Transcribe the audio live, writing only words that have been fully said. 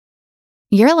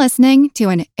You're listening to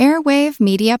an Airwave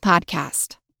Media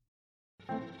Podcast.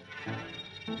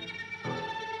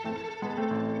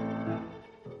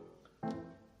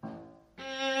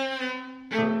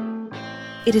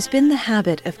 It has been the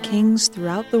habit of kings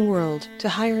throughout the world to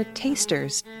hire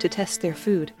tasters to test their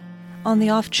food, on the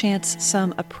off chance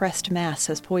some oppressed mass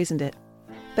has poisoned it.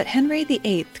 But Henry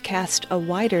VIII cast a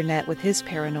wider net with his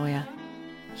paranoia.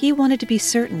 He wanted to be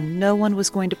certain no one was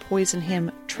going to poison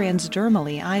him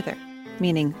transdermally either,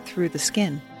 meaning through the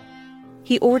skin.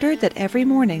 He ordered that every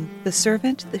morning the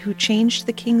servant who changed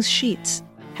the king's sheets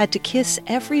had to kiss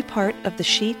every part of the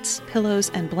sheets,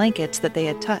 pillows, and blankets that they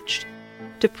had touched,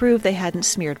 to prove they hadn't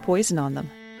smeared poison on them.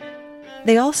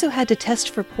 They also had to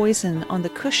test for poison on the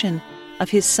cushion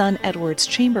of his son Edward's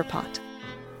chamber pot,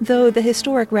 though the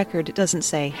historic record doesn't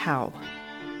say how.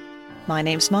 My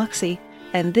name's Moxie,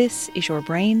 and this is your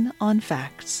Brain on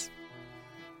Facts.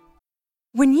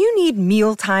 When you need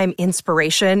mealtime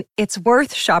inspiration, it's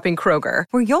worth shopping Kroger,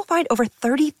 where you'll find over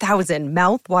 30,000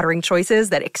 mouth-watering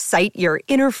choices that excite your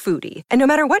inner foodie. And no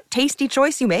matter what tasty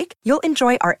choice you make, you'll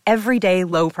enjoy our everyday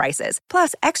low prices,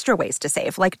 plus extra ways to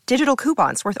save, like digital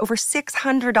coupons worth over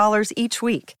 $600 each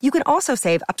week. You can also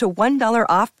save up to $1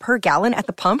 off per gallon at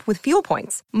the pump with fuel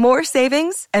points. More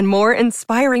savings and more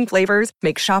inspiring flavors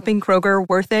make shopping Kroger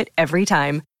worth it every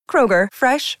time. Kroger,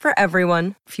 fresh for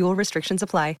everyone. Fuel restrictions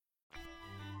apply.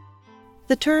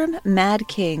 The term Mad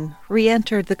King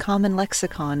re-entered the common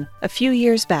lexicon a few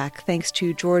years back thanks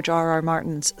to George R.R.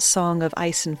 Martin's Song of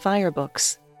Ice and Fire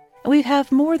books, and we have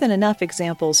more than enough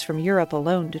examples from Europe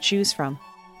alone to choose from.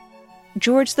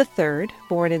 George III,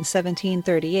 born in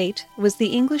 1738, was the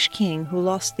English king who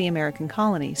lost the American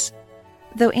colonies.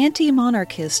 Though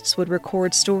anti-monarchists would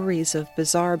record stories of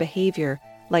bizarre behavior,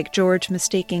 like George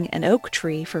mistaking an oak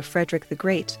tree for Frederick the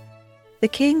Great, the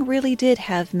king really did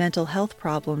have mental health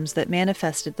problems that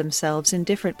manifested themselves in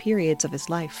different periods of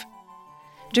his life.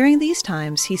 During these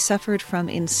times, he suffered from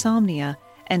insomnia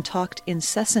and talked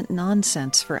incessant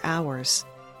nonsense for hours.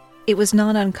 It was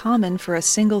not uncommon for a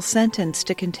single sentence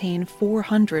to contain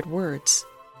 400 words.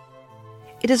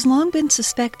 It has long been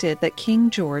suspected that King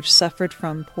George suffered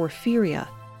from porphyria,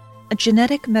 a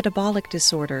genetic metabolic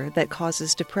disorder that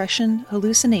causes depression,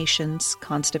 hallucinations,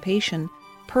 constipation,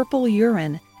 purple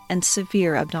urine, and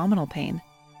severe abdominal pain.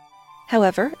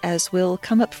 However, as will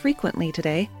come up frequently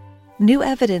today, new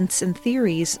evidence and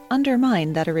theories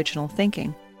undermine that original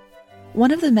thinking.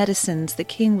 One of the medicines the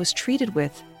king was treated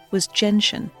with was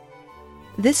gentian.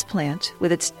 This plant,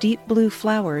 with its deep blue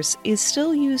flowers, is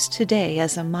still used today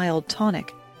as a mild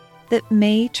tonic that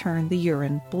may turn the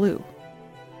urine blue.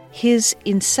 His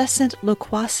incessant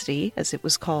loquacity, as it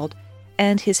was called,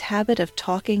 and his habit of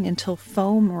talking until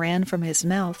foam ran from his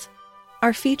mouth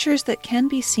are features that can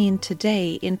be seen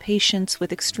today in patients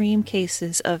with extreme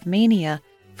cases of mania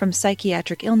from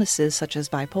psychiatric illnesses such as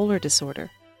bipolar disorder.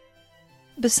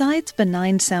 Besides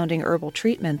benign-sounding herbal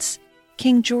treatments,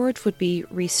 King George would be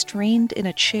restrained in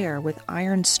a chair with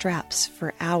iron straps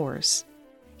for hours.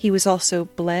 He was also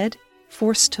bled,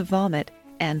 forced to vomit,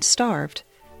 and starved,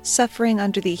 suffering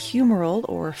under the humoral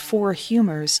or Four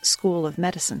Humors school of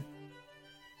medicine.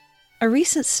 A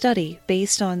recent study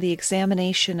based on the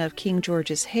examination of King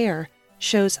George's hair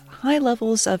shows high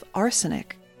levels of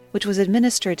arsenic, which was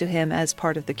administered to him as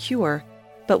part of the cure,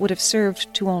 but would have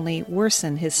served to only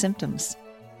worsen his symptoms.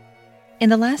 In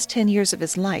the last 10 years of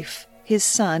his life, his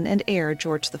son and heir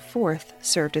George IV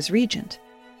served as regent.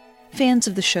 Fans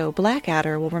of the show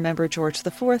Blackadder will remember George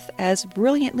IV as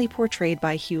brilliantly portrayed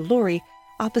by Hugh Laurie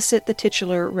opposite the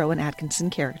titular Rowan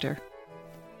Atkinson character.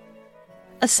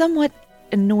 A somewhat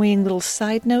annoying little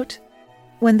side note,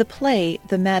 when the play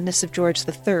The Madness of George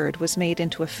III was made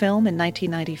into a film in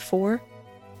 1994,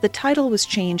 the title was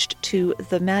changed to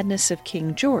The Madness of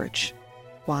King George.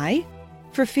 Why?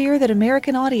 For fear that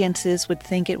American audiences would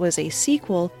think it was a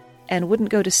sequel and wouldn't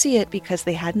go to see it because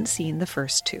they hadn't seen the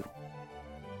first two.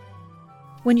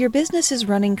 When your business is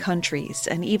running countries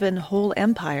and even whole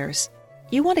empires,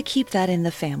 you want to keep that in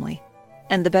the family.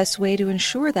 And the best way to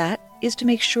ensure that is to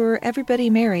make sure everybody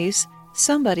marries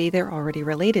somebody they're already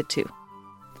related to.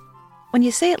 When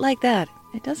you say it like that,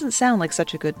 it doesn't sound like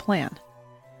such a good plan.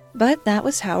 But that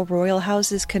was how royal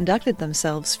houses conducted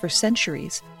themselves for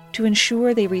centuries to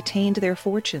ensure they retained their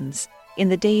fortunes in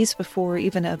the days before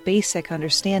even a basic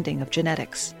understanding of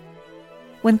genetics.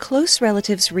 When close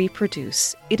relatives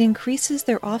reproduce, it increases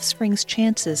their offspring's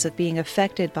chances of being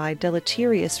affected by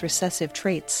deleterious recessive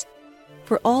traits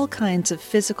for all kinds of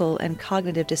physical and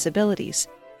cognitive disabilities,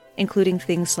 including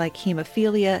things like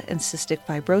hemophilia and cystic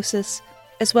fibrosis,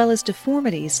 as well as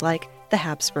deformities like the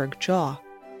Habsburg jaw.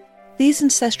 These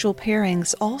ancestral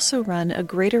pairings also run a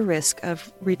greater risk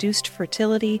of reduced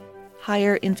fertility,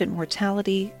 higher infant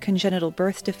mortality, congenital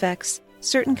birth defects,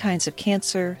 certain kinds of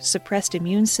cancer, suppressed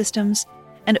immune systems,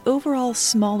 and overall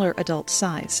smaller adult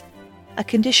size, a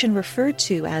condition referred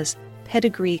to as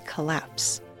pedigree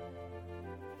collapse.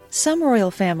 Some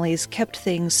royal families kept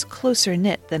things closer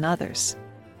knit than others.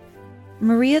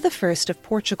 Maria I of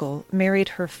Portugal married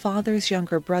her father's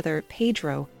younger brother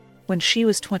Pedro when she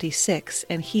was 26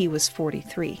 and he was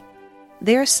 43.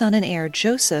 Their son and heir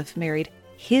Joseph married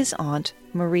his aunt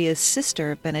Maria's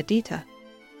sister Benedita.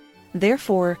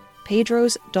 Therefore,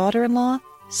 Pedro's daughter-in-law,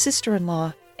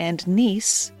 sister-in-law, and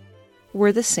niece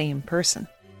were the same person.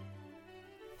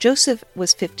 Joseph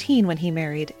was 15 when he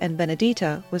married, and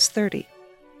Benedita was 30.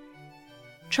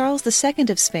 Charles II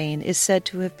of Spain is said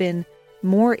to have been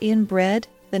more inbred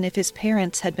than if his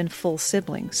parents had been full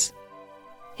siblings.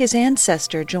 His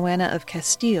ancestor, Joanna of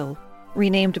Castile,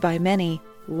 renamed by many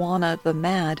Juana the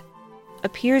Mad,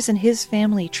 appears in his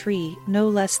family tree no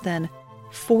less than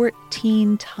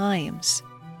 14 times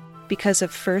because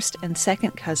of first and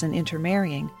second cousin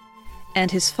intermarrying,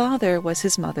 and his father was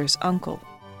his mother's uncle.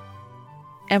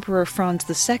 Emperor Franz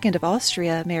II of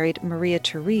Austria married Maria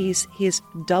Therese, his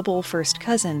double first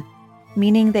cousin,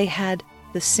 meaning they had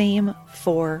the same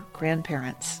 4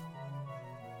 grandparents.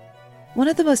 One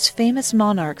of the most famous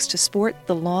monarchs to sport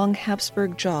the long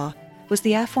Habsburg jaw was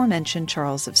the aforementioned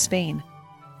Charles of Spain,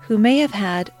 who may have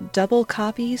had double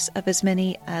copies of as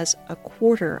many as a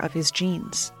quarter of his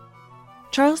genes.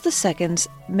 Charles II's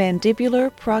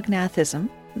mandibular prognathism,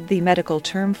 the medical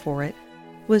term for it,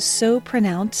 was so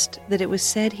pronounced that it was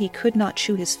said he could not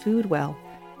chew his food well,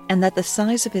 and that the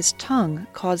size of his tongue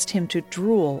caused him to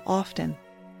drool often.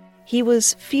 He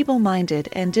was feeble-minded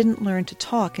and didn't learn to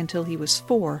talk until he was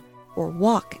 4, or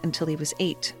walk until he was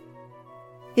 8.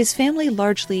 His family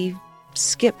largely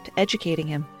skipped educating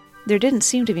him. There didn't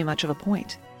seem to be much of a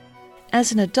point.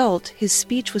 As an adult, his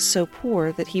speech was so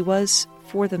poor that he was,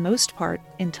 for the most part,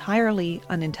 entirely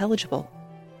unintelligible.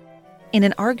 In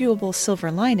an arguable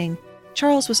silver lining,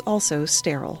 Charles was also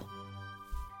sterile.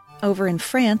 Over in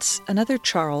France, another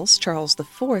Charles, Charles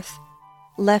IV,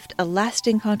 left a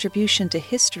lasting contribution to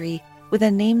history with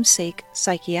a namesake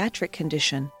psychiatric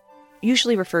condition,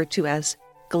 usually referred to as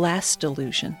glass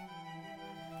delusion.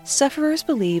 Sufferers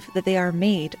believe that they are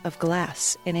made of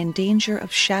glass and in danger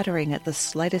of shattering at the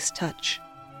slightest touch.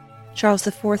 Charles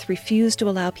IV refused to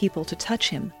allow people to touch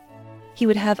him. He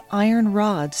would have iron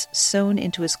rods sewn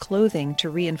into his clothing to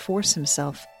reinforce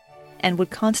himself, and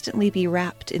would constantly be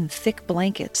wrapped in thick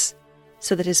blankets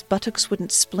so that his buttocks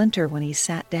wouldn't splinter when he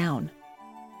sat down.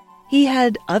 He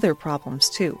had other problems,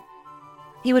 too.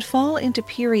 He would fall into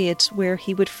periods where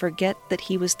he would forget that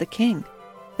he was the king,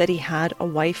 that he had a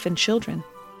wife and children.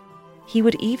 He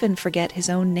would even forget his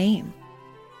own name.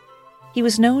 He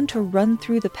was known to run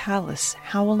through the palace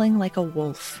howling like a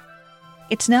wolf.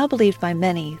 It's now believed by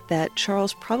many that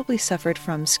Charles probably suffered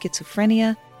from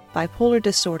schizophrenia, bipolar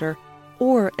disorder,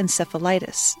 or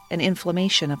encephalitis, an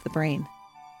inflammation of the brain.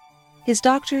 His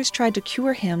doctors tried to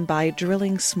cure him by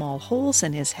drilling small holes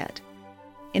in his head.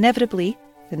 Inevitably,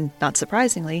 and not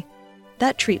surprisingly,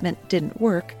 that treatment didn't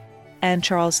work, and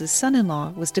Charles's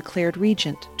son-in-law was declared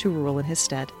regent to rule in his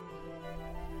stead.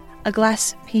 A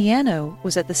glass piano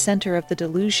was at the center of the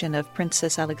delusion of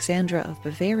Princess Alexandra of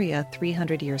Bavaria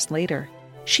 300 years later.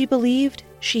 She believed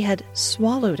she had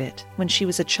swallowed it when she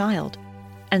was a child,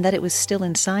 and that it was still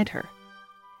inside her.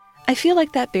 I feel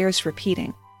like that bears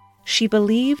repeating. She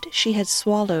believed she had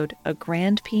swallowed a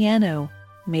grand piano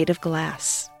made of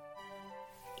glass.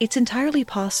 It's entirely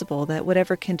possible that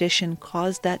whatever condition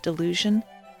caused that delusion,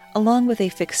 along with a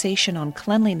fixation on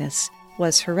cleanliness,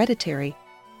 was hereditary,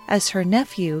 as her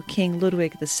nephew, King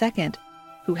Ludwig II,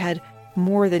 who had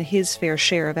more than his fair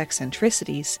share of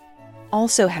eccentricities,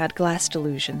 also had glass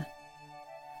delusion.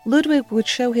 Ludwig would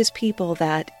show his people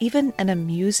that even an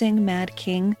amusing mad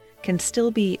king can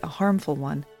still be a harmful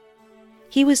one.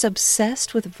 He was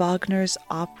obsessed with Wagner's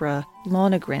opera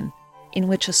Lohengrin, in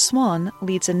which a swan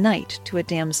leads a knight to a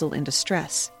damsel in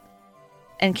distress.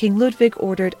 And King Ludwig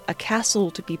ordered a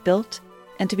castle to be built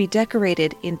and to be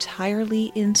decorated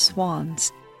entirely in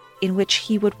swans, in which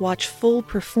he would watch full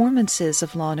performances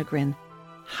of Lohengrin,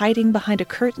 hiding behind a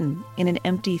curtain in an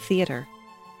empty theater.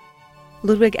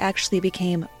 Ludwig actually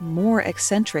became more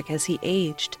eccentric as he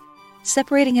aged,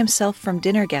 separating himself from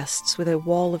dinner guests with a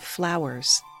wall of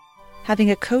flowers,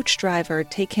 having a coach driver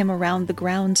take him around the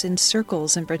grounds in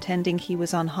circles and pretending he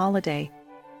was on holiday,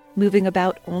 moving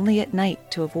about only at night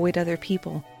to avoid other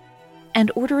people,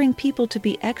 and ordering people to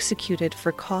be executed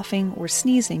for coughing or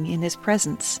sneezing in his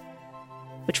presence,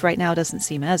 which right now doesn't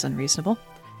seem as unreasonable.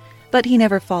 But he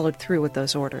never followed through with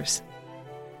those orders.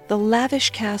 The lavish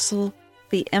castle,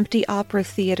 the empty opera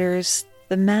theaters,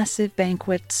 the massive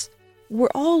banquets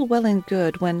were all well and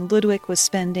good when Ludwig was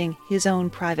spending his own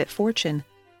private fortune,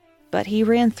 but he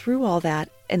ran through all that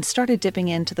and started dipping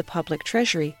into the public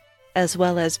treasury, as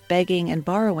well as begging and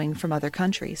borrowing from other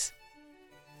countries.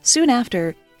 Soon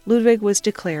after, Ludwig was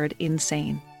declared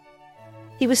insane.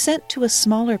 He was sent to a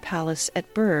smaller palace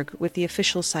at Berg with the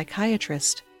official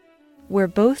psychiatrist, where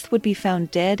both would be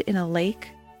found dead in a lake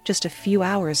just a few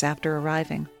hours after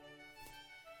arriving.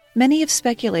 Many have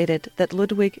speculated that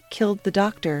Ludwig killed the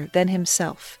doctor, then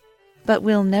himself, but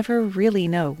we'll never really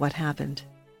know what happened.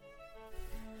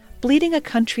 Bleeding a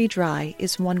country dry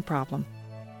is one problem.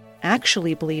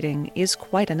 Actually bleeding is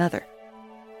quite another.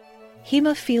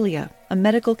 Hemophilia, a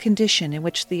medical condition in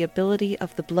which the ability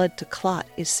of the blood to clot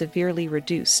is severely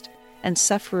reduced, and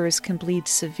sufferers can bleed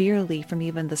severely from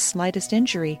even the slightest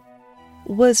injury,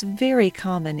 was very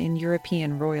common in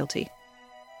European royalty.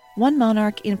 One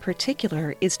monarch in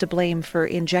particular is to blame for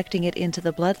injecting it into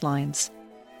the bloodlines,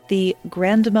 the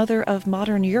grandmother of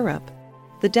modern Europe,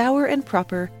 the dour and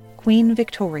proper Queen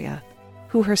Victoria,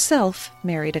 who herself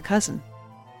married a cousin.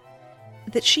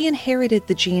 That she inherited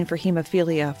the gene for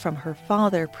hemophilia from her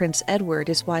father, Prince Edward,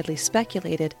 is widely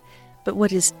speculated, but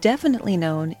what is definitely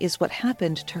known is what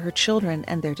happened to her children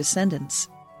and their descendants.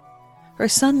 Her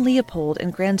son Leopold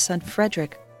and grandson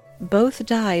Frederick both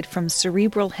died from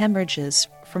cerebral hemorrhages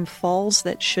from falls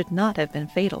that should not have been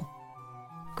fatal.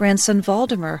 Grandson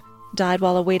Valdemar died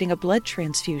while awaiting a blood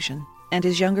transfusion, and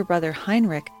his younger brother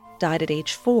Heinrich died at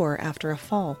age 4 after a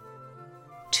fall.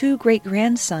 2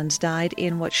 great-grandsons died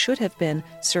in what should have been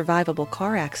survivable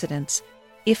car accidents,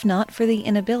 if not for the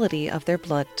inability of their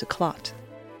blood to clot.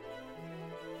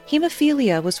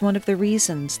 Hemophilia was one of the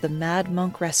reasons the mad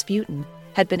monk Rasputin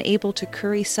had been able to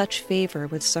curry such favor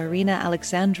with Tsarina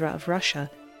Alexandra of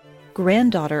Russia,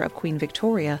 granddaughter of Queen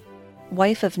Victoria,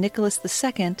 wife of Nicholas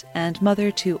II, and mother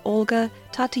to Olga,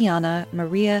 Tatiana,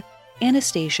 Maria,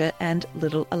 Anastasia, and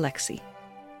little Alexei.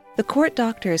 The court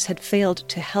doctors had failed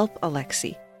to help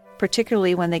Alexei,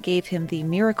 particularly when they gave him the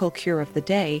miracle cure of the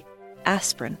day,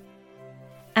 aspirin.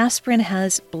 Aspirin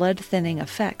has blood-thinning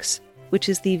effects, which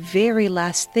is the very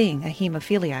last thing a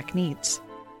hemophiliac needs.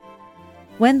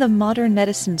 When the modern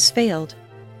medicines failed,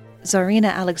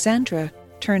 Tsarina Alexandra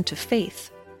turned to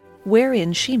faith,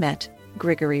 wherein she met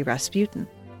Grigory Rasputin.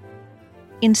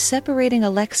 In separating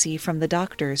Alexei from the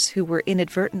doctors who were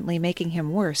inadvertently making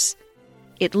him worse,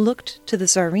 it looked to the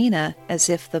Tsarina as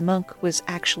if the monk was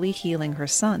actually healing her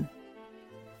son.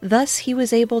 Thus he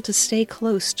was able to stay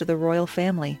close to the royal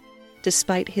family,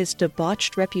 despite his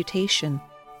debauched reputation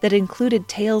that included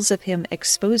tales of him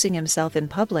exposing himself in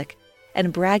public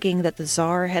and bragging that the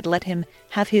Tsar had let him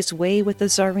have his way with the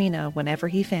Tsarina whenever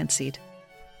he fancied.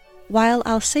 While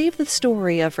I'll save the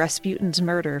story of Rasputin's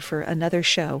murder for another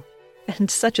show, and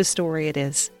such a story it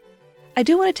is, I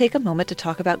do want to take a moment to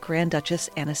talk about Grand Duchess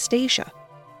Anastasia.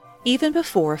 Even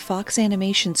before Fox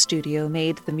Animation Studio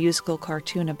made the musical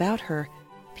cartoon about her,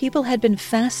 people had been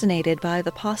fascinated by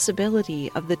the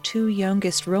possibility of the 2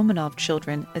 youngest Romanov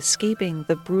children escaping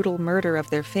the brutal murder of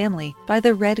their family by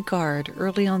the Red Guard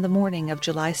early on the morning of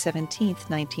July 17,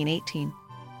 1918.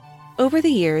 Over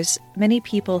the years, many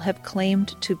people have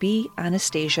claimed to be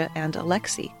Anastasia and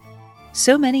Alexei.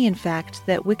 So many, in fact,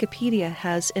 that Wikipedia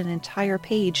has an entire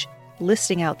page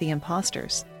listing out the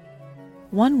imposters.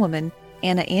 One woman,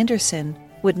 Anna Anderson,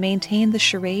 would maintain the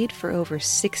charade for over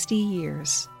 60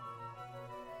 years.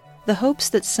 The hopes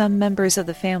that some members of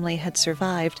the family had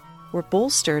survived were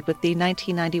bolstered with the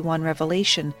 1991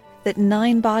 revelation that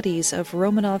 9 bodies of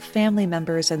Romanov family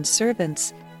members and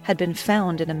servants had been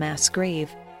found in a mass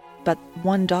grave, but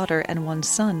 1 daughter and 1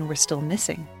 son were still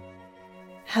missing.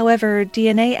 However,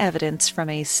 DNA evidence from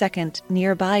a second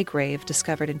nearby grave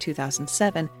discovered in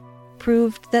 2007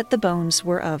 proved that the bones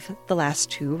were of the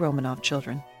last 2 Romanov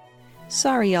children.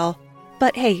 Sorry, y'all,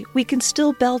 but hey, we can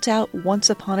still belt out Once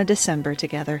Upon a December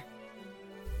together.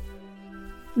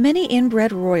 Many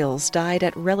inbred royals died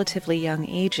at relatively young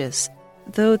ages,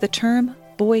 though the term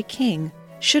boy king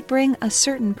should bring a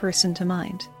certain person to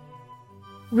mind.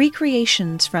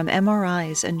 Recreations from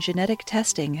MRIs and genetic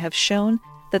testing have shown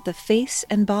that the face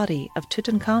and body of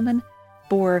Tutankhamun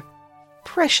bore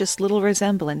precious little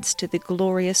resemblance to the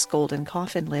glorious golden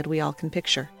coffin lid we all can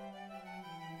picture.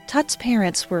 Tut's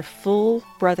parents were full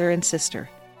brother and sister,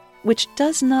 which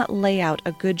does not lay out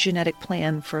a good genetic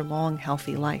plan for long,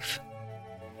 healthy life.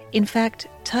 In fact,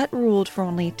 Tut ruled for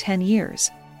only 10 years,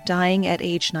 dying at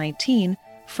age 19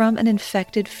 from an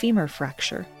infected femur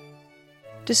fracture.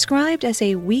 Described as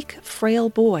a weak, frail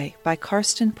boy by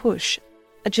Karsten Pusch,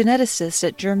 A geneticist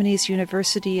at Germany's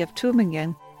University of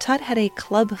Tübingen, Tutt had a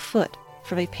club foot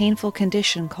from a painful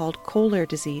condition called Kohler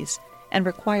disease and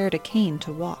required a cane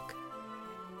to walk.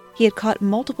 He had caught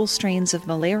multiple strains of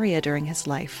malaria during his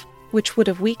life, which would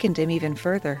have weakened him even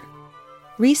further.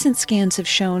 Recent scans have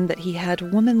shown that he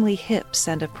had womanly hips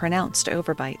and a pronounced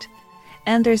overbite,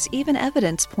 and there's even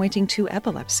evidence pointing to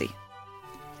epilepsy.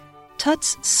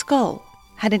 Tutt's skull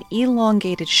had an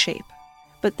elongated shape,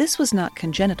 but this was not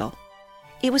congenital.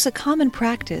 It was a common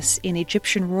practice in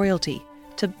Egyptian royalty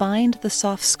to bind the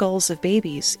soft skulls of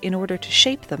babies in order to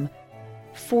shape them,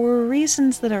 for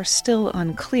reasons that are still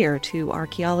unclear to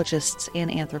archaeologists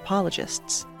and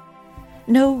anthropologists.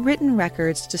 No written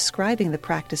records describing the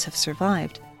practice have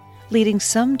survived, leading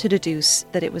some to deduce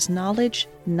that it was knowledge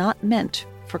not meant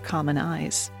for common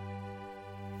eyes.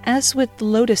 As with the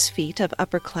lotus feet of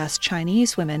upper-class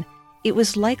Chinese women, it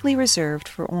was likely reserved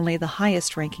for only the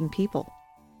highest-ranking people.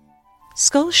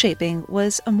 Skull shaping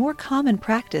was a more common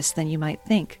practice than you might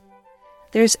think.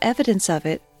 There's evidence of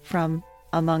it from,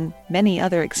 among many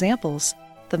other examples,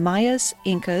 the Mayas,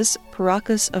 Incas,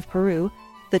 Paracas of Peru,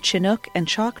 the Chinook and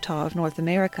Choctaw of North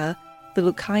America, the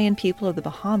Lucayan people of the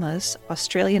Bahamas,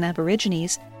 Australian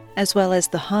Aborigines, as well as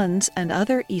the Huns and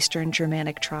other Eastern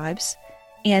Germanic tribes,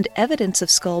 and evidence of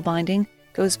skull binding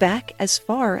goes back as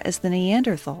far as the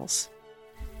Neanderthals.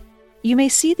 You may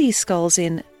see these skulls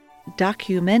in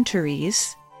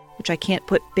documentaries, which I can't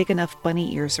put big enough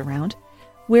bunny ears around,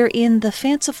 wherein the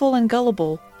fanciful and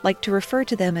gullible like to refer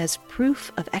to them as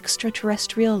proof of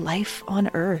extraterrestrial life on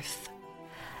Earth.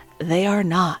 They are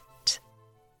not.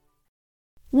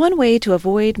 One way to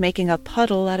avoid making a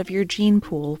puddle out of your gene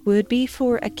pool would be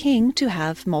for a king to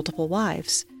have multiple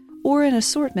wives, or an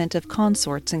assortment of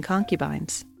consorts and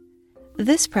concubines.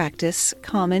 This practice,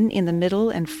 common in the Middle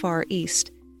and Far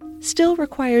East, still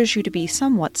requires you to be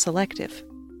somewhat selective.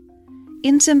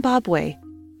 In Zimbabwe,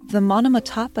 the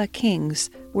Monomotapa kings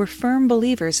were firm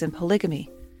believers in polygamy,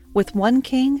 with one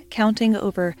king counting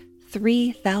over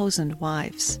 3,000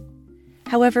 wives.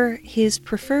 However, his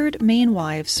preferred main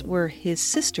wives were his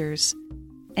sisters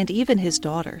and even his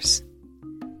daughters.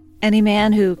 Any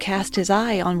man who cast his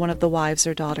eye on one of the wives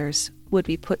or daughters would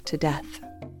be put to death.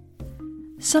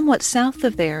 Somewhat south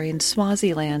of there in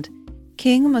Swaziland,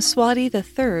 King Mswati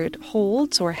III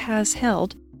holds or has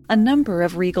held a number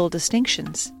of regal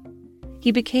distinctions.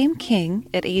 He became king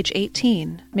at age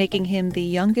 18, making him the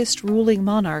youngest ruling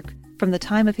monarch from the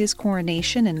time of his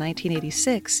coronation in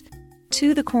 1986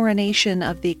 to the coronation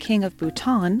of the King of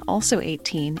Bhutan, also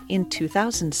 18, in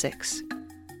 2006.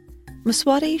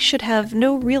 Mswati should have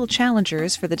no real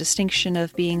challengers for the distinction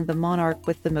of being the monarch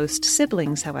with the most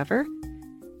siblings, however.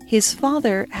 His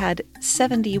father had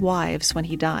 70 wives when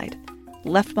he died,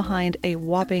 left behind a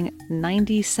whopping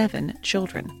 97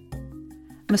 children.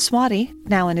 Mswati,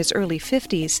 now in his early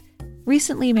 50s,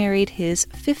 recently married his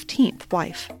 15th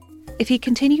wife. If he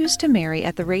continues to marry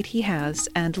at the rate he has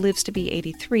and lives to be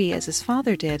 83 as his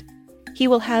father did, he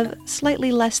will have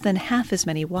slightly less than half as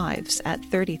many wives at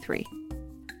 33.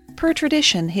 Per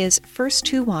tradition, his first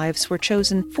two wives were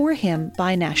chosen for him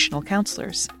by national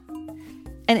counselors.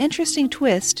 An interesting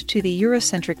twist to the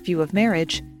Eurocentric view of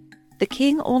marriage, the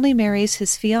king only marries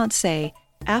his fiancée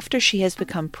after she has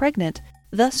become pregnant,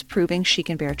 thus proving she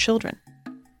can bear children.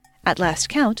 At last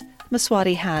count,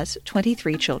 Mswati has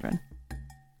 23 children.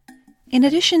 In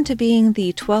addition to being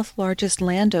the 12th largest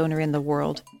landowner in the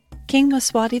world, King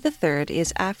Mswati III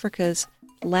is Africa's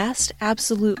last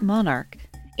absolute monarch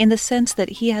in the sense that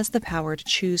he has the power to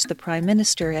choose the prime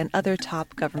minister and other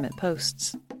top government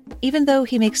posts. Even though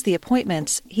he makes the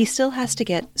appointments, he still has to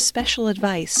get special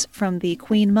advice from the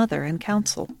Queen Mother and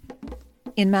Council.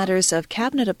 In matters of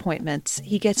cabinet appointments,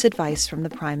 he gets advice from the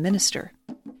prime minister.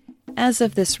 As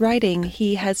of this writing,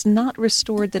 he has not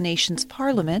restored the nation's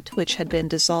parliament, which had been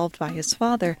dissolved by his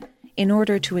father, in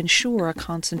order to ensure a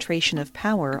concentration of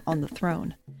power on the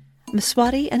throne.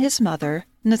 Mswati and his mother,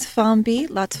 Ntfambi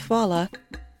Latfala,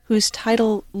 whose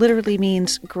title literally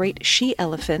means Great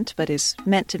She-Elephant but is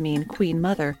meant to mean Queen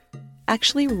Mother,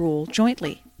 actually rule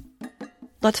jointly.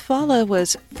 Latfala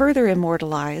was further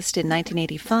immortalized in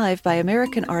 1985 by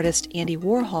American artist Andy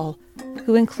Warhol,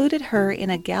 who included her in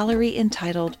a gallery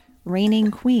entitled Reigning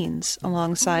Queens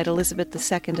alongside Elizabeth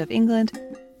II of England,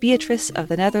 Beatrice of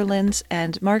the Netherlands,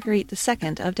 and Marguerite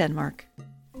II of Denmark.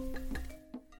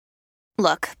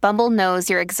 Look, Bumble knows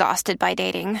you're exhausted by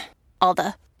dating. All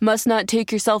the must not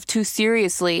take yourself too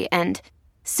seriously and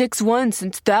 6'1"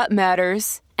 since that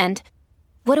matters. And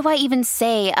what do I even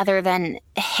say other than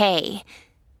hey?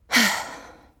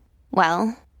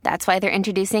 Well, that's why they're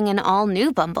introducing an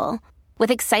all-new Bumble with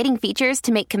exciting features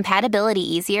to make compatibility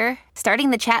easier,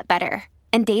 starting the chat better,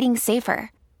 and dating safer.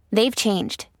 They've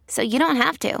changed, so you don't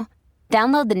have to.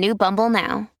 Download the new Bumble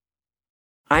now.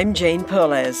 I'm Jane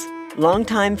Perlez,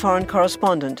 longtime foreign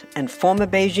correspondent and former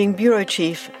Beijing bureau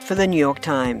chief for the New York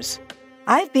Times.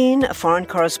 I've been a foreign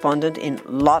correspondent in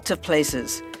lots of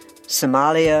places: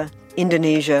 Somalia,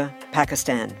 Indonesia,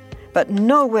 Pakistan, but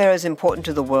nowhere as important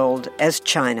to the world as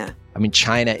China. I mean,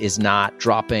 China is not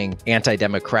dropping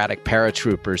anti-democratic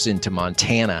paratroopers into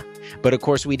Montana. But of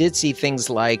course, we did see things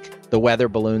like the weather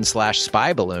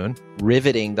balloon/spy balloon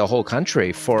riveting the whole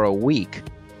country for a week.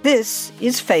 This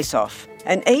is Face Off,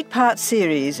 an 8-part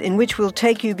series in which we'll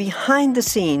take you behind the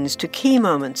scenes to key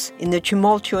moments in the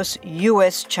tumultuous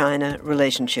U.S.-China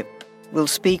relationship. We'll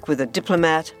speak with a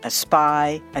diplomat, a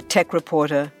spy, a tech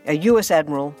reporter, a U.S.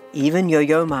 admiral, even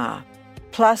Yo-Yo Ma.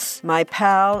 Plus, my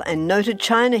pal and noted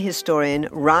China historian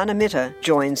Rana Mitter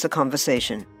joins the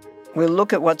conversation. We'll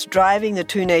look at what's driving the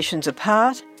two nations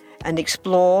apart and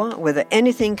explore whether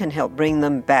anything can help bring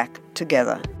them back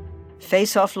together.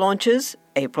 Face Off launches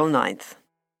April 9th.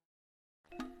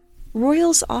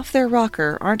 Royals off their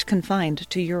rocker aren't confined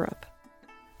to Europe.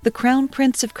 The Crown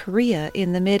Prince of Korea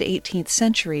in the mid-18th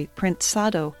century, Prince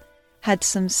Sado, had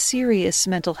some serious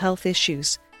mental health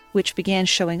issues, which began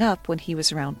showing up when he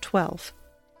was around 12.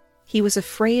 He was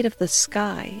afraid of the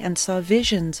sky and saw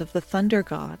visions of the thunder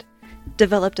god,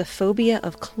 developed a phobia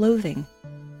of clothing,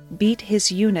 beat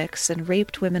his eunuchs and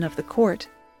raped women of the court,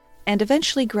 and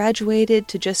eventually graduated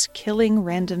to just killing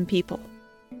random people.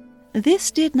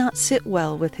 This did not sit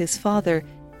well with his father,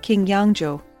 King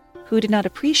Yangzhou, who did not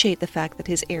appreciate the fact that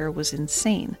his heir was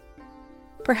insane.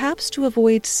 Perhaps to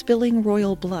avoid spilling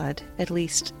royal blood, at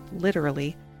least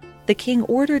literally, the king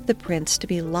ordered the prince to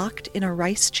be locked in a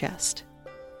rice chest.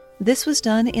 This was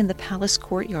done in the palace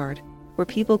courtyard, where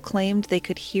people claimed they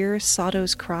could hear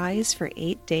Sado's cries for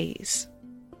 8 days.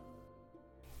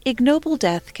 Ignoble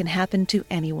death can happen to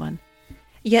anyone.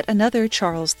 Yet another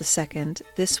Charles II,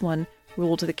 this one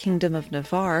ruled the Kingdom of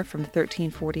Navarre from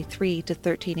 1343 to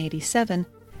 1387,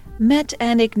 met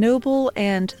an ignoble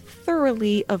and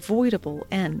thoroughly avoidable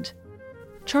end.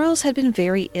 Charles had been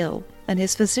very ill, and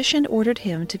his physician ordered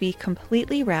him to be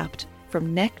completely wrapped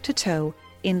from neck to toe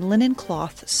in linen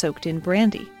cloth soaked in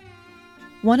brandy.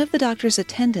 One of the doctor's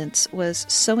attendants was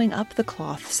sewing up the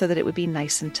cloth so that it would be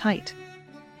nice and tight.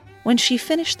 When she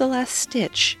finished the last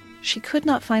stitch, she could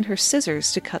not find her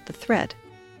scissors to cut the thread.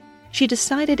 She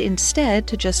decided instead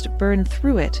to just burn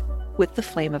through it with the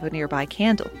flame of a nearby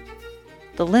candle.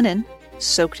 The linen,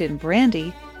 soaked in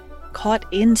brandy, caught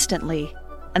instantly,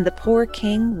 and the poor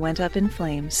king went up in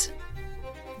flames.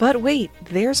 But wait,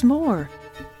 there's more.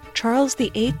 Charles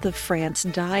VIII of France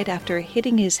died after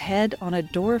hitting his head on a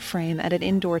door frame at an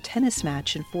indoor tennis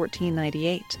match in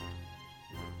 1498.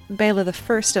 Bela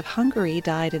I of Hungary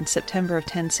died in September of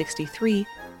 1063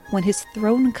 when his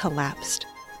throne collapsed.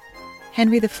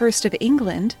 Henry I of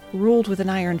England ruled with an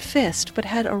iron fist but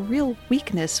had a real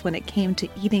weakness when it came to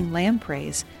eating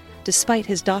lampreys, despite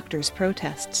his doctor's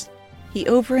protests. He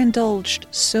overindulged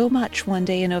so much one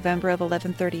day in November of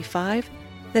 1135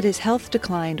 that his health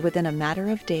declined within a matter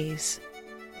of days.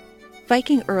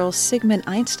 Viking Earl Sigmund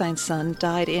Einstein's son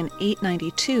died in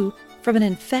 892 from an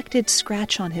infected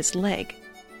scratch on his leg.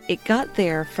 It got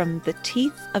there from the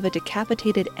teeth of a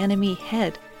decapitated enemy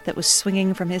head that was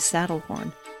swinging from his saddle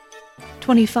horn.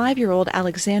 25-year-old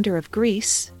Alexander of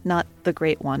Greece, not the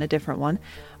great one, a different one,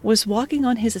 was walking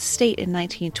on his estate in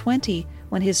 1920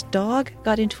 when his dog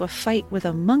got into a fight with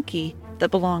a monkey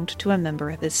that belonged to a member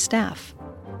of his staff.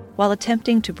 While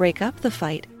attempting to break up the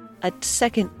fight, a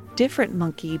second different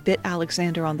monkey bit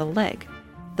Alexander on the leg.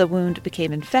 The wound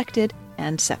became infected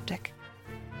and septic.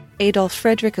 Adolf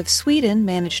Fredrik of Sweden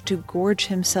managed to gorge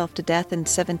himself to death in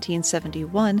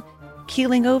 1771,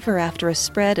 keeling over after a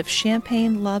spread of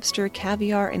champagne, lobster,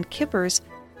 caviar, and kippers,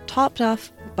 topped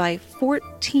off by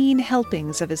 14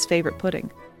 helpings of his favorite pudding.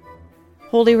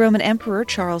 Holy Roman Emperor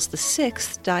Charles VI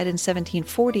died in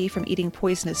 1740 from eating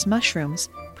poisonous mushrooms,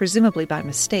 presumably by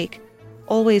mistake.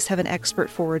 Always have an expert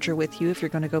forager with you if you're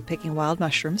going to go picking wild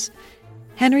mushrooms.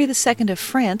 Henry II of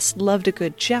France loved a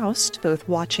good joust, both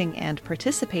watching and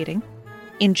participating.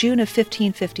 In June of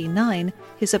 1559,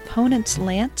 his opponent's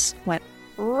lance went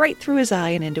right through his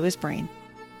eye and into his brain.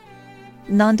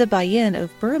 Nanda Bayin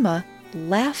of Burma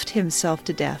laughed himself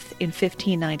to death in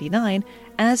 1599,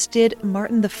 as did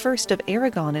Martin I of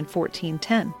Aragon in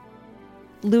 1410.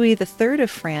 Louis III of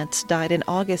France died in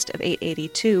August of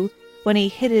 882 when he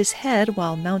hit his head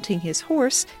while mounting his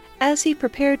horse as he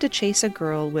prepared to chase a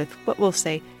girl with what we'll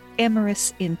say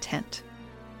amorous intent.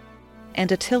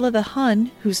 And Attila the Hun,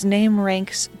 whose name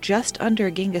ranks just under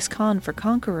Genghis Khan for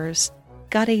conquerors,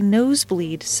 got a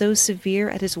nosebleed so severe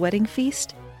at his wedding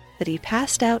feast that he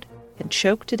passed out and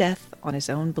choked to death on his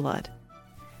own blood.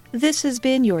 This has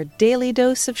been your daily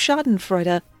dose of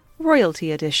Schadenfreude,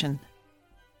 Royalty Edition.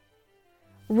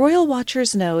 Royal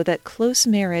watchers know that close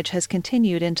marriage has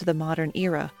continued into the modern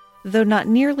era, though not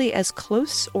nearly as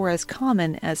close or as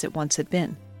common as it once had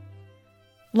been.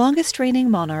 Longest reigning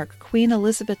monarch Queen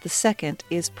Elizabeth II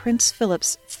is Prince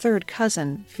Philip's third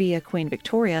cousin via Queen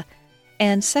Victoria,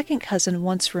 and second cousin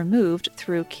once removed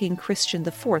through King Christian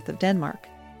IV of Denmark.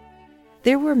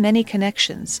 There were many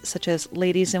connections, such as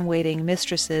ladies-in-waiting,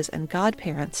 mistresses, and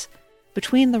godparents,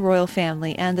 between the royal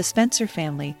family and the Spencer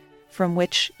family, from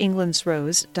which England's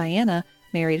Rose, Diana,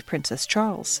 married Princess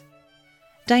Charles.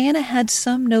 Diana had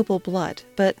some noble blood,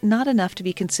 but not enough to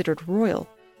be considered royal,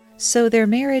 so their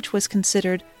marriage was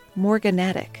considered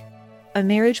morganatic, a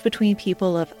marriage between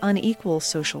people of unequal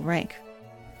social rank.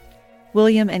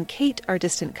 William and Kate are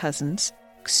distant cousins,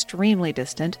 extremely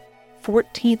distant,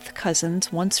 14th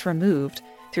cousins once removed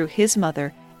through his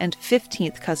mother and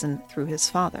 15th cousin through his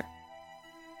father.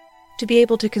 To be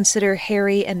able to consider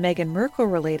Harry and Meghan Markle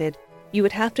related, you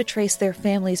would have to trace their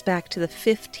families back to the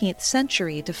 15th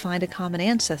century to find a common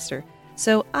ancestor,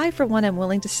 so I, for one, am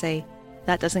willing to say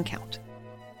that doesn't count.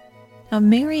 Now,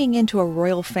 marrying into a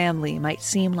royal family might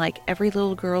seem like every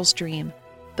little girl's dream,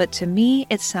 but to me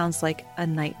it sounds like a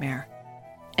nightmare.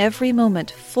 Every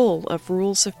moment full of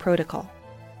rules of protocol.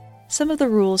 Some of the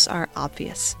rules are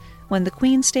obvious. When the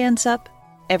Queen stands up,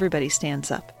 everybody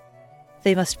stands up.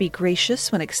 They must be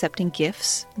gracious when accepting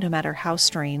gifts, no matter how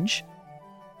strange.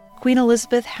 Queen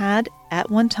Elizabeth had, at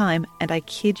one time, and I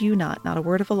kid you not a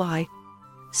word of a lie,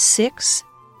 6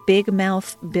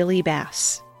 big-mouth Billy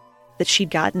Bass that she'd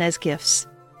gotten as gifts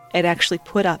and actually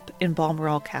put up in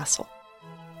Balmoral Castle.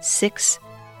 6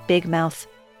 big-mouth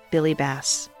Billy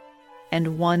Bass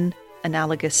and 1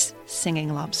 analogous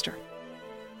singing lobster.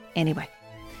 Anyway,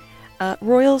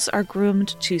 royals are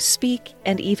groomed to speak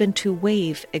and even to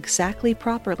wave exactly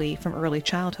properly from early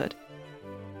childhood.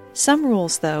 Some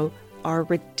rules, though, are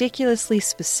ridiculously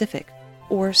specific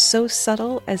or so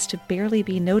subtle as to barely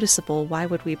be noticeable. Why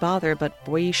would we bother? But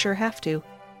boy, you sure have to.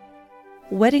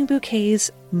 Wedding bouquets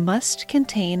must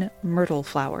contain myrtle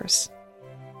flowers.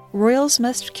 Royals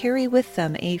must carry with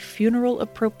them a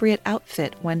funeral-appropriate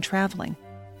outfit when traveling,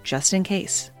 just in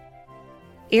case.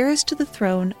 Heirs to the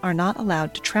throne are not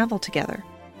allowed to travel together.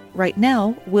 Right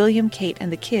now, William, Kate,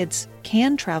 and the kids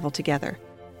can travel together,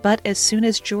 but as soon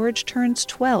as George turns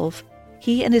 12,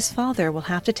 he and his father will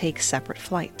have to take separate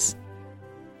flights.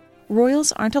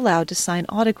 Royals aren't allowed to sign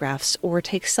autographs or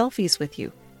take selfies with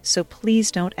you, so please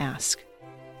don't ask.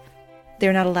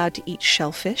 They're not allowed to eat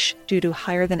shellfish due to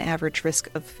higher than average risk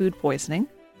of food poisoning.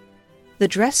 The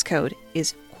dress code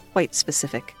is quite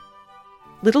specific.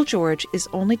 Little George is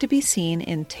only to be seen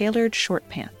in tailored short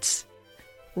pants.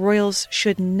 Royals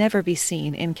should never be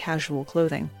seen in casual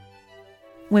clothing.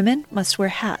 Women must wear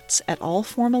hats at all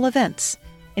formal events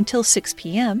until 6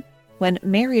 p.m., when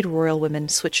married royal women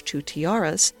switch to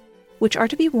tiaras, which are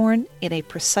to be worn in a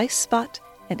precise spot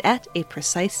and at a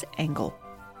precise angle.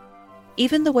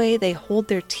 Even the way they hold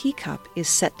their teacup is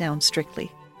set down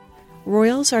strictly.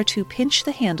 Royals are to pinch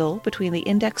the handle between the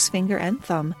index finger and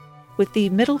thumb, with the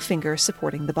middle finger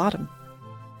supporting the bottom.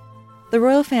 The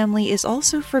royal family is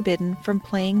also forbidden from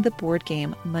playing the board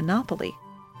game Monopoly.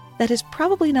 That is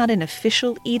probably not an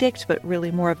official edict, but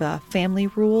really more of a family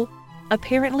rule.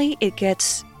 Apparently, it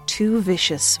gets too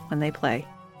vicious when they play.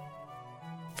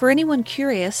 For anyone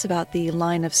curious about the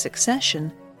line of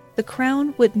succession, the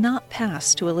crown would not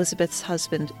pass to Elizabeth's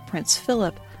husband, Prince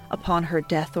Philip, upon her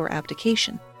death or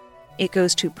abdication. It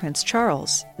goes to Prince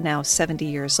Charles, now 70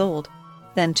 years old,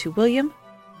 then to William,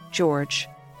 George,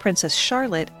 Princess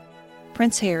Charlotte,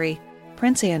 Prince Harry,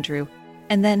 Prince Andrew,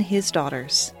 and then his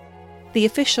daughters. The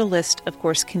official list, of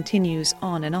course, continues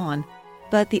on,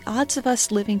 but the odds of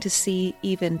us living to see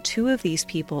even 2 of these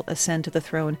people ascend to the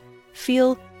throne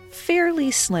feel fairly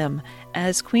slim,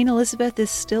 as Queen Elizabeth is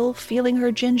still feeling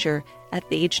her ginger at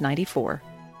age 94.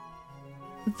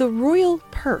 The royal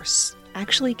purse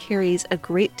actually carries a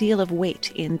great deal of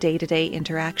weight in day-to-day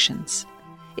interactions.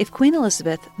 If Queen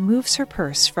Elizabeth moves her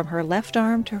purse from her left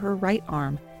arm to her right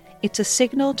arm, it's a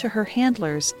signal to her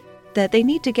handlers that they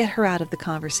need to get her out of the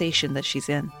conversation that she's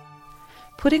in.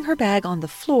 Putting her bag on the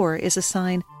floor is a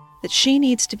sign that she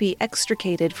needs to be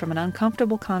extricated from an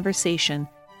uncomfortable conversation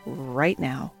right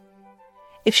now.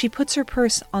 If she puts her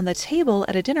purse on the table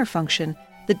at a dinner function,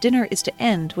 the dinner is to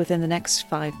end within the next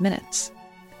 5 minutes.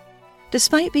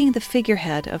 Despite being the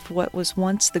figurehead of what was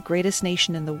once the greatest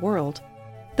nation in the world,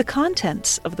 the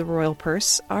contents of the royal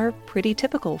purse are pretty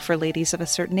typical for ladies of a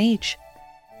certain age.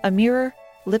 A mirror,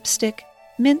 lipstick,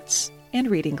 mints, and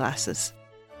reading glasses.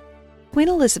 Queen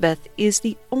Elizabeth is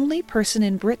the only person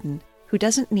in Britain who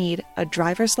doesn't need a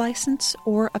driver's license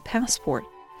or a passport,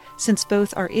 since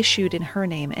both are issued in her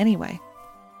name anyway.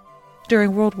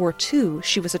 During World War II,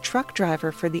 she was a truck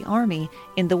driver for the Army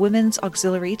in the Women's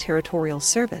Auxiliary Territorial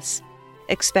Service,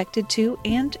 expected to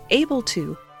and able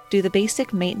to do the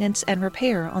basic maintenance and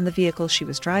repair on the vehicle she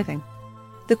was driving.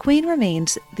 The Queen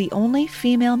remains the only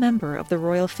female member of the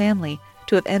royal family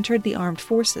to have entered the armed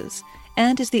forces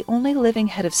and is the only living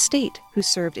head of state who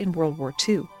served in World War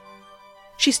II.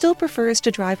 She still prefers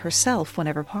to drive herself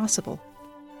whenever possible.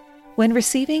 When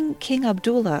receiving King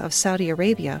Abdullah of Saudi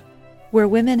Arabia, where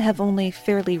women have only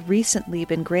fairly recently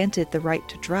been granted the right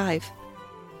to drive,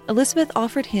 Elizabeth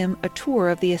offered him a tour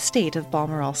of the estate of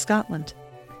Balmoral, Scotland.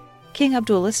 King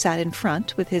Abdullah sat in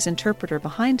front with his interpreter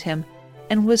behind him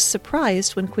and was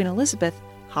surprised when Queen Elizabeth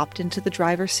hopped into the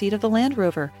driver's seat of the Land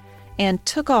Rover and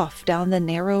took off down the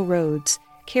narrow roads,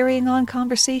 carrying on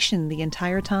conversation the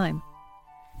entire time.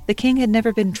 The king had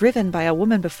never been driven by a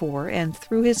woman before and,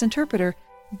 through his interpreter,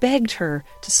 begged her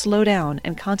to slow down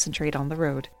and concentrate on the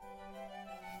road.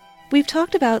 We've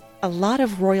talked about a lot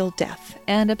of royal death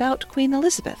and about Queen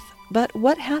Elizabeth, but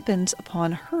what happens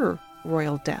upon her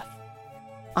royal death?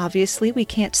 Obviously, we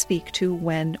can't speak to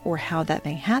when or how that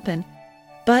may happen,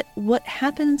 but what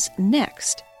happens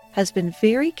next has been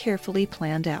very carefully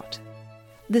planned out.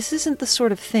 This isn't the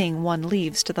sort of thing one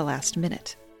leaves to the last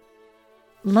minute.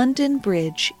 London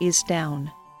Bridge is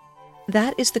down.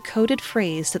 That is the coded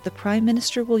phrase that the Prime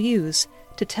Minister will use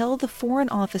to tell the Foreign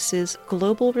Office's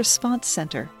Global Response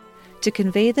Center to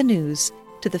convey the news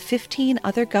to the 15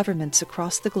 other governments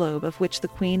across the globe of which the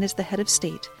Queen is the head of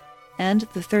state and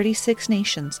the 36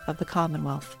 nations of the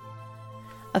Commonwealth.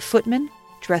 A footman,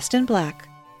 dressed in black,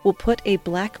 will put a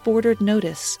black-bordered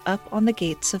notice up on the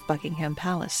gates of Buckingham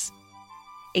Palace.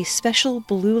 A special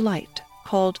blue light,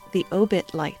 called the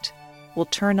obit light, will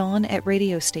turn on at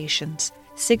radio stations,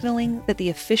 signaling that the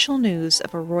official news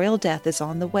of a royal death is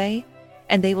on the way,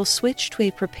 and they will switch to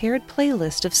a prepared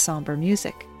playlist of somber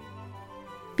music.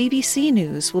 BBC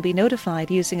News will be notified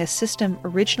using a system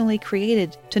originally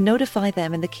created to notify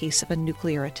them in the case of a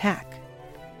nuclear attack.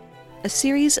 A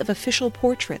series of official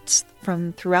portraits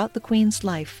from throughout the Queen's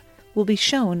life will be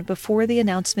shown before the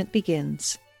announcement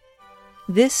begins.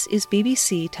 This is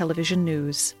BBC Television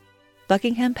News.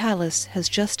 Buckingham Palace has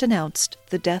just announced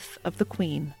the death of the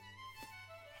Queen.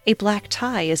 A black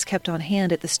tie is kept on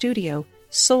hand at the studio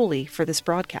solely for this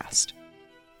broadcast.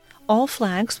 All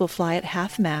flags will fly at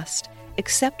half-mast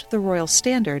except the royal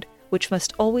standard, which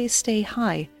must always stay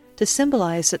high to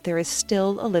symbolize that there is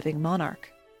still a living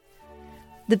monarch.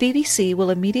 The BBC will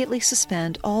immediately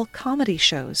suspend all comedy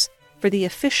shows for the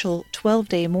official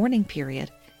 12-day mourning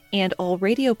period, and all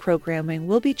radio programming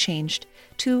will be changed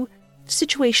to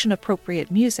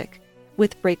situation-appropriate music,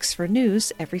 with breaks for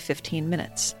news every 15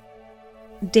 minutes.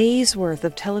 Days' worth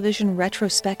of television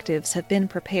retrospectives have been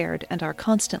prepared and are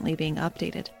constantly being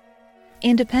updated.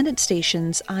 Independent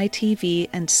stations ITV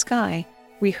and Sky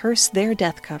rehearse their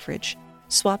death coverage,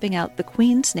 swapping out the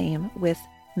Queen's name with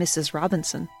Mrs.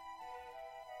 Robinson.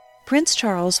 Prince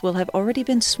Charles will have already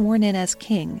been sworn in as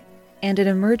king, and an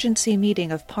emergency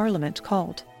meeting of Parliament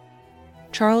called.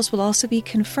 Charles will also be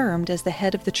confirmed as the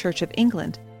head of the Church of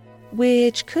England,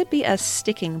 which could be a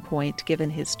sticking point given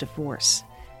his divorce.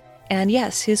 And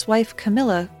yes, his wife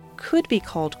Camilla could be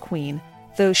called Queen,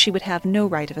 though she would have no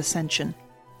right of ascension.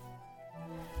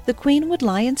 The Queen would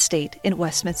lie in state in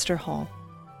Westminster Hall.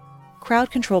 Crowd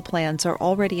control plans are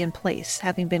already in place,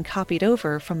 having been copied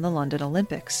over from the London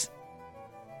Olympics.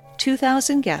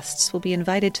 2,000 guests will be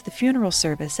invited to the funeral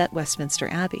service at Westminster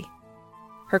Abbey.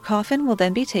 Her coffin will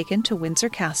then be taken to Windsor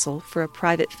Castle for a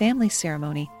private family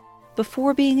ceremony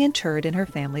before being interred in her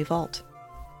family vault.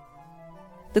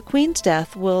 The Queen's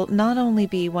death will not only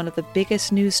be one of the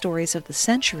biggest news stories of the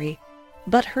century,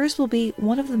 but hers will be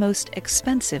one of the most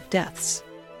expensive deaths.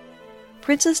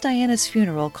 Princess Diana's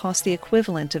funeral cost the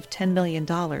equivalent of $10 million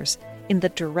in the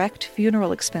direct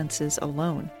funeral expenses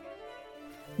alone.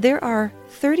 There are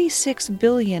 36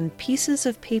 billion pieces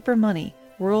of paper money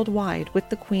worldwide with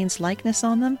the Queen's likeness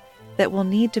on them that will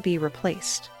need to be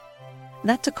replaced.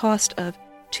 That's a cost of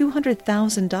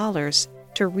 $200,000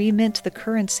 to remint the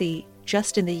currency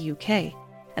just in the UK,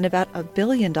 and about $1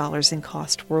 billion in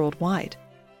cost worldwide.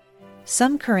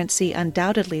 Some currency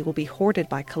undoubtedly will be hoarded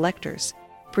by collectors,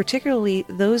 particularly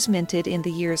those minted in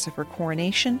the years of her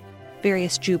coronation,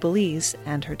 various jubilees,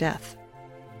 and her death.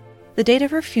 The date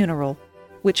of her funeral,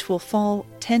 which will fall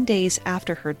 10 days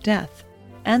after her death,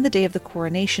 and the day of the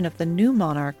coronation of the new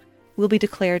monarch will be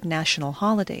declared national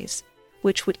holidays,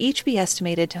 which would each be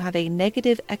estimated to have a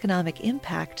negative economic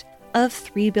impact of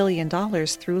 $3 billion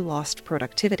through lost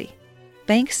productivity.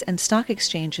 Banks and stock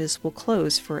exchanges will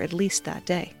close for at least that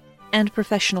day, and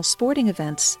professional sporting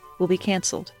events will be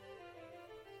canceled.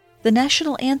 The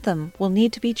national anthem will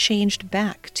need to be changed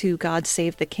back to God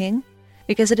Save the King,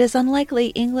 because it is unlikely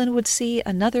England would see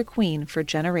another queen for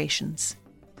generations.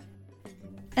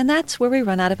 And that's where we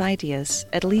run out of ideas,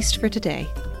 at least for today.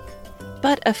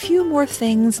 But a few more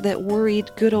things that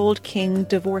worried good old King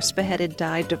divorce beheaded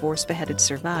died, divorce beheaded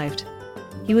survived.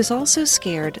 He was also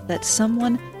scared that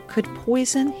someone could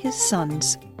poison his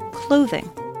son's clothing.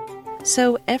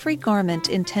 So every garment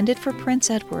intended for Prince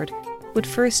Edward would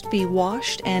first be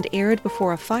washed and aired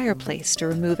before a fireplace to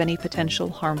remove any potential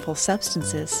harmful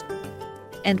substances.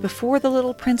 And before the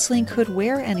little princeling could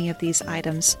wear any of these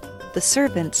items, the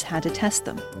servants had to test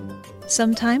them.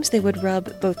 Sometimes they would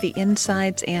rub both the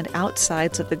insides and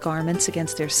outsides of the garments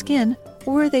against their skin,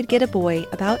 or they'd get a boy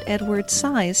about Edward's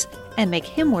size and make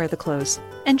him wear the clothes,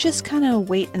 and just kind of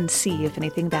wait and see if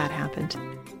anything bad happened.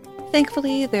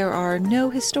 Thankfully, there are no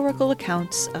historical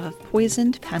accounts of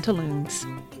poisoned pantaloons.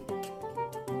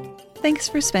 Thanks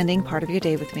for spending part of your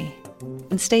day with me,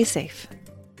 and stay safe.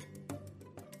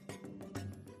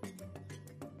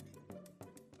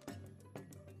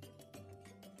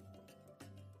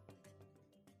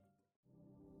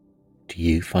 Do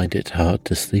you find it hard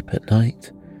to sleep at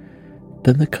night?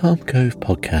 Then the Calm Cove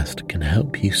podcast can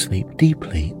help you sleep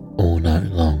deeply all night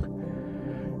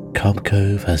long. Calm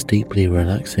Cove has deeply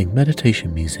relaxing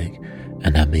meditation music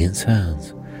and ambient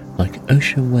sounds like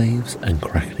ocean waves and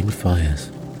crackling fires.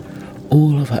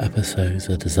 All of our episodes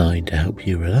are designed to help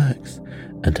you relax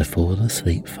and to fall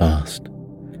asleep fast.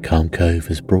 Calm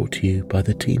Cove is brought to you by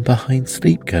the team behind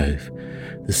Sleep Cove,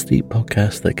 the sleep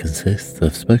podcast that consists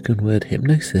of spoken word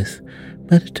hypnosis,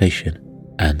 meditation,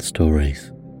 and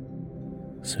stories.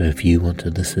 So if you want to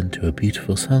listen to a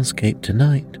beautiful soundscape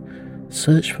tonight,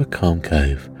 search for Calm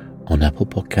Cove on Apple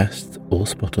Podcasts or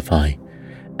Spotify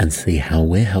and see how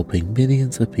we're helping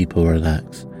millions of people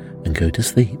relax and go to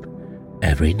sleep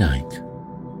every night.